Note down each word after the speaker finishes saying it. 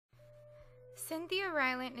Cynthia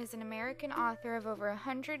Rylant is an American author of over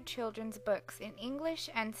 100 children's books in English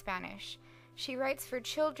and Spanish. She writes for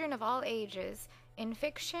children of all ages, in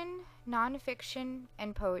fiction, nonfiction,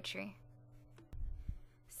 and poetry.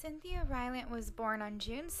 Cynthia Rylant was born on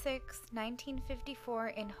June 6, 1954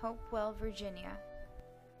 in Hopewell, Virginia.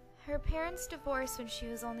 Her parents divorced when she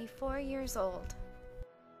was only 4 years old,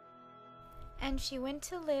 and she went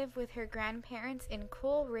to live with her grandparents in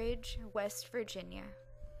Cool Ridge, West Virginia.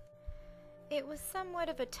 It was somewhat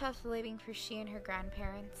of a tough living for she and her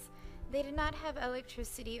grandparents. They did not have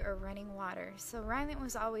electricity or running water, so Rylant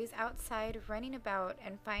was always outside running about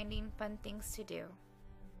and finding fun things to do.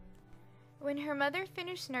 When her mother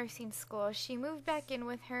finished nursing school, she moved back in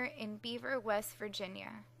with her in Beaver, West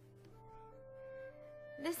Virginia.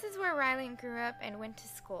 This is where Rylant grew up and went to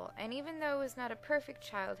school, and even though it was not a perfect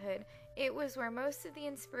childhood, it was where most of the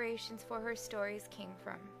inspirations for her stories came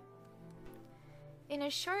from. In a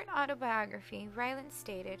short autobiography, Rylant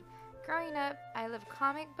stated, "Growing up, I loved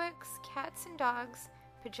comic books, cats and dogs,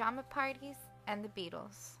 pajama parties, and the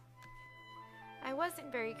Beatles. I wasn't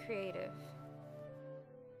very creative.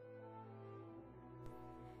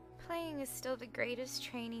 Playing is still the greatest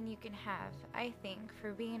training you can have, I think,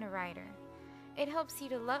 for being a writer. It helps you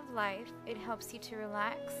to love life, it helps you to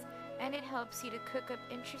relax, and it helps you to cook up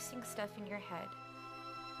interesting stuff in your head."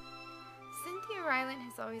 Cynthia Rylant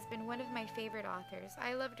has always been one of my favorite authors.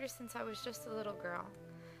 I loved her since I was just a little girl.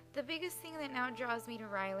 The biggest thing that now draws me to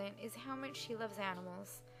Rylant is how much she loves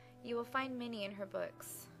animals. You will find many in her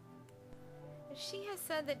books. She has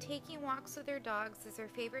said that taking walks with her dogs is her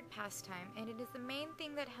favorite pastime, and it is the main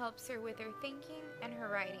thing that helps her with her thinking and her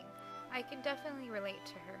writing. I can definitely relate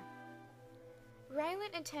to her.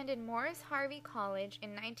 Rylant attended Morris Harvey College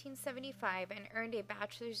in 1975 and earned a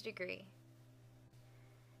bachelor's degree.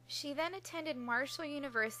 She then attended Marshall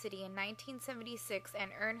University in 1976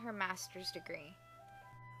 and earned her master's degree.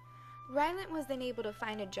 Rylant was then able to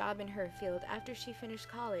find a job in her field after she finished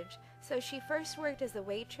college, so she first worked as a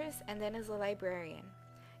waitress and then as a librarian.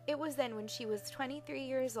 It was then when she was 23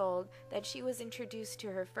 years old that she was introduced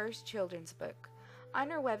to her first children's book. On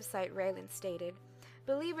her website, Rylant stated,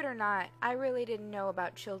 "Believe it or not, I really didn't know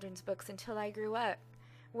about children's books until I grew up.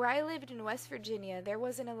 Where I lived in West Virginia, there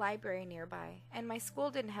wasn't a library nearby, and my school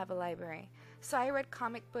didn't have a library, so I read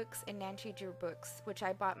comic books and Nancy Drew books, which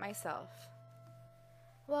I bought myself."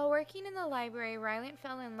 While working in the library, Rylant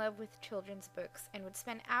fell in love with children's books and would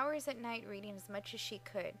spend hours at night reading as much as she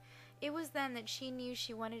could. It was then that she knew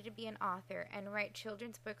she wanted to be an author and write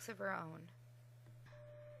children's books of her own.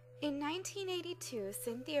 In 1982,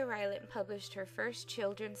 Cynthia Rylant published her first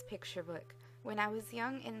children's picture book, When I Was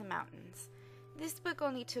Young in the Mountains. This book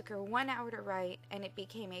only took her 1 hour to write, and it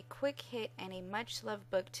became a quick hit and a much-loved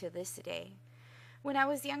book to this day. When I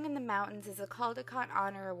Was Young in the Mountains is a Caldecott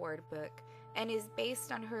Honor Award book, and is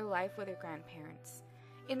based on her life with her grandparents.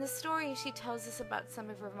 In the story, she tells us about some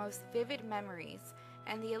of her most vivid memories,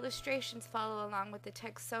 and the illustrations follow along with the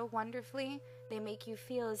text so wonderfully, they make you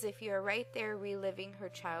feel as if you are right there reliving her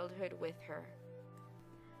childhood with her.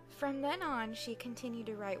 From then on, she continued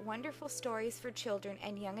to write wonderful stories for children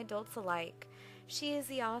and young adults alike. She is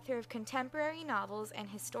the author of contemporary novels and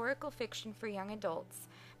historical fiction for young adults,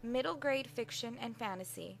 middle grade fiction and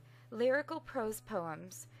fantasy, lyrical prose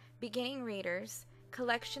poems, beginning readers,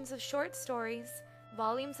 collections of short stories,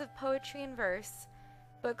 volumes of poetry and verse,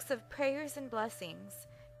 books of prayers and blessings,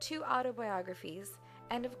 2 autobiographies,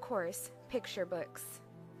 and of course, picture books.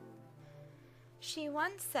 She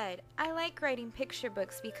once said, "I like writing picture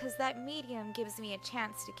books because that medium gives me a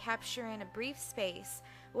chance to capture in a brief space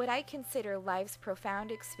what I consider life's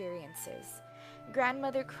profound experiences.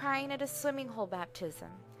 Grandmother crying at a swimming hole baptism,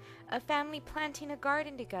 a family planting a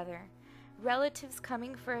garden together, relatives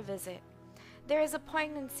coming for a visit. There is a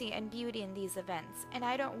poignancy and beauty in these events, and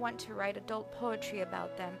I don't want to write adult poetry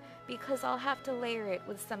about them because I'll have to layer it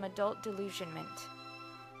with some adult delusionment."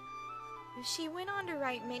 She went on to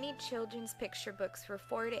write many children's picture books for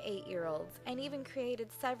 4 to 8-year-olds, and even created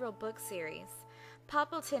several book series.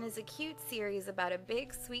 Poppleton is a cute series about a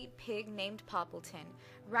big, sweet pig named Poppleton.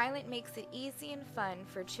 Rylant makes it easy and fun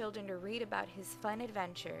for children to read about his fun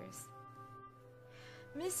adventures.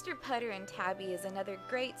 Mr. Putter and Tabby is another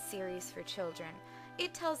great series for children.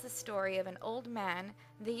 It tells the story of an old man,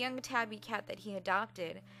 the young tabby cat that he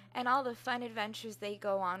adopted, and all the fun adventures they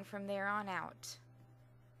go on from there on out.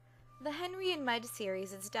 The Henry and Mud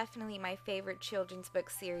series is definitely my favorite children's book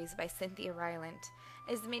series by Cynthia Rylant.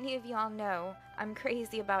 As many of y'all know, I'm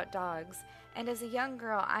crazy about dogs, and as a young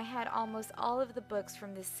girl I had almost all of the books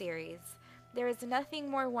from this series. There is nothing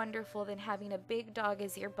more wonderful than having a big dog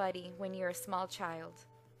as your buddy when you're a small child.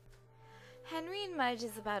 Henry and Mudge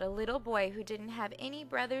is about a little boy who didn't have any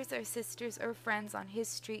brothers or sisters or friends on his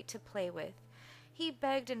street to play with. He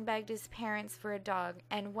begged and begged his parents for a dog,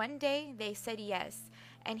 and one day they said yes,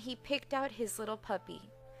 and he picked out his little puppy.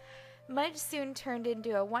 Mudge soon turned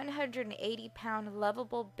into a 180-pound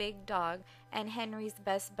lovable big dog and Henry's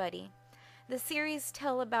best buddy. The series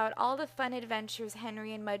tell about all the fun adventures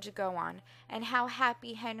Henry and Mudge go on, and how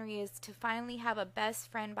happy Henry is to finally have a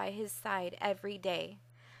best friend by his side every day.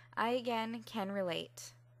 I again can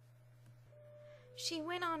relate. She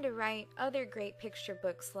went on to write other great picture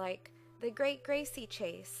books like The Great Gracie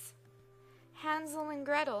Chase, Hansel and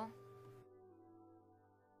Gretel,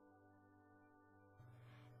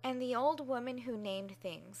 and The Old Woman Who Named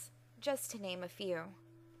Things, just to name a few.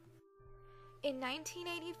 In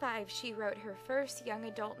 1985, she wrote her first young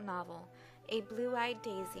adult novel, A Blue-Eyed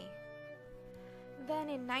Daisy. Then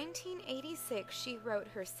in 1986, she wrote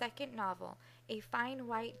her second novel, A Fine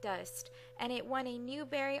White Dust, and it won a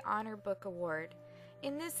Newbery Honor Book Award.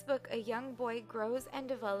 In this book, a young boy grows and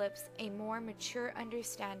develops a more mature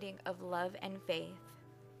understanding of love and faith.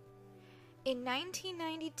 In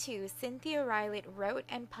 1992, Cynthia Rylant wrote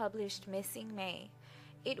and published Missing May.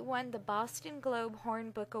 It won the Boston Globe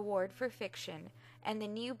Horn Book Award for Fiction and the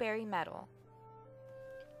Newbery Medal.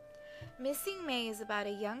 Missing May is about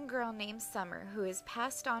a young girl named Summer who is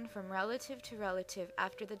passed on from relative to relative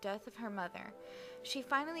after the death of her mother. She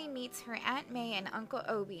finally meets her Aunt May and Uncle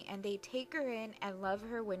Obie, and they take her in and love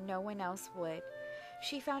her when no one else would.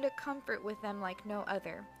 She found a comfort with them like no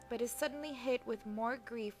other, but is suddenly hit with more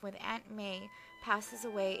grief when Aunt May passes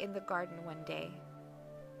away in the garden one day.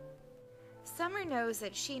 Summer knows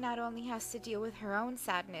that she not only has to deal with her own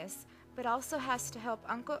sadness, but also has to help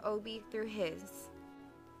Uncle Obie through his.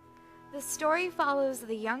 The story follows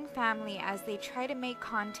the young family as they try to make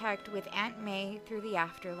contact with Aunt May through the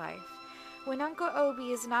afterlife. When Uncle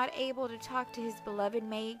Obie is not able to talk to his beloved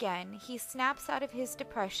May again, he snaps out of his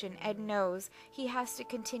depression and knows he has to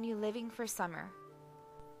continue living for Summer.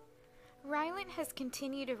 Rylant has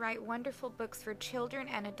continued to write wonderful books for children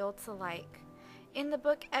and adults alike. In the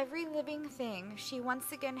book Every Living Thing, she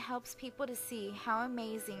once again helps people to see how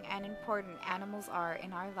amazing and important animals are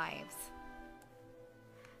in our lives.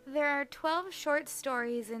 There are 12 short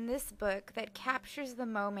stories in this book that captures the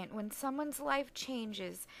moment when someone's life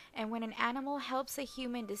changes and when an animal helps a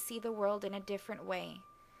human to see the world in a different way,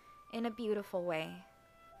 in a beautiful way.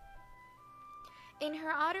 In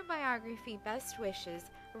her autobiography, Best Wishes,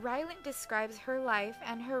 Rylant describes her life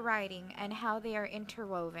and her writing and how they are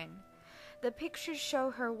interwoven. The pictures show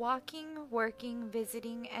her walking, working,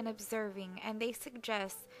 visiting, and observing, and they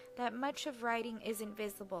suggest that much of writing isn't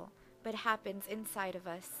visible, but happens inside of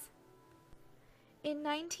us. In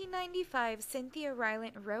 1995, Cynthia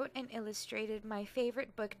Rylant wrote and illustrated my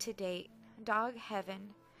favorite book to date, Dog Heaven.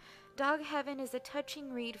 Dog Heaven is a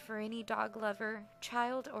touching read for any dog lover,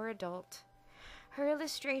 child or adult. Her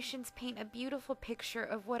illustrations paint a beautiful picture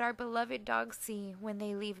of what our beloved dogs see when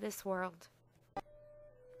they leave this world.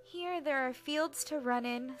 Here there are fields to run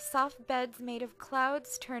in, soft beds made of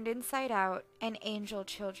clouds turned inside out, and angel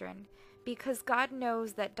children, because God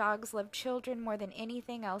knows that dogs love children more than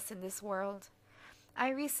anything else in this world. I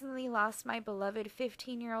recently lost my beloved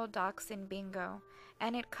 15-year-old dachshund Bingo,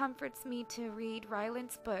 and it comforts me to read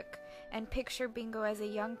Rylant's book and picture Bingo as a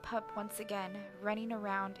young pup once again, running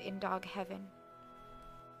around in dog heaven.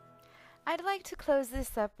 I'd like to close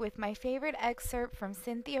this up with my favorite excerpt from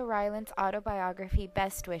Cynthia Rylant's autobiography,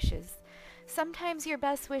 Best Wishes. Sometimes your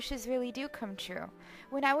best wishes really do come true.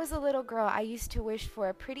 When I was a little girl, I used to wish for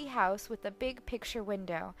a pretty house with a big picture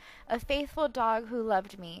window, a faithful dog who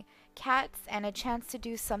loved me, cats, and a chance to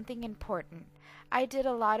do something important. I did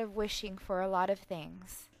a lot of wishing for a lot of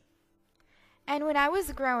things. And when I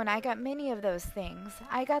was grown, I got many of those things.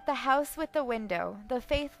 I got the house with the window, the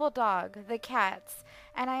faithful dog, the cats,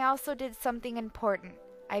 and I also did something important.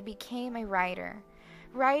 I became a writer.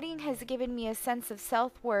 Writing has given me a sense of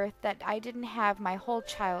self-worth that I didn't have my whole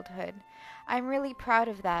childhood. I'm really proud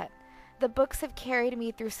of that. The books have carried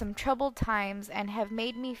me through some troubled times and have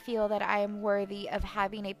made me feel that I am worthy of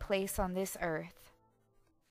having a place on this earth.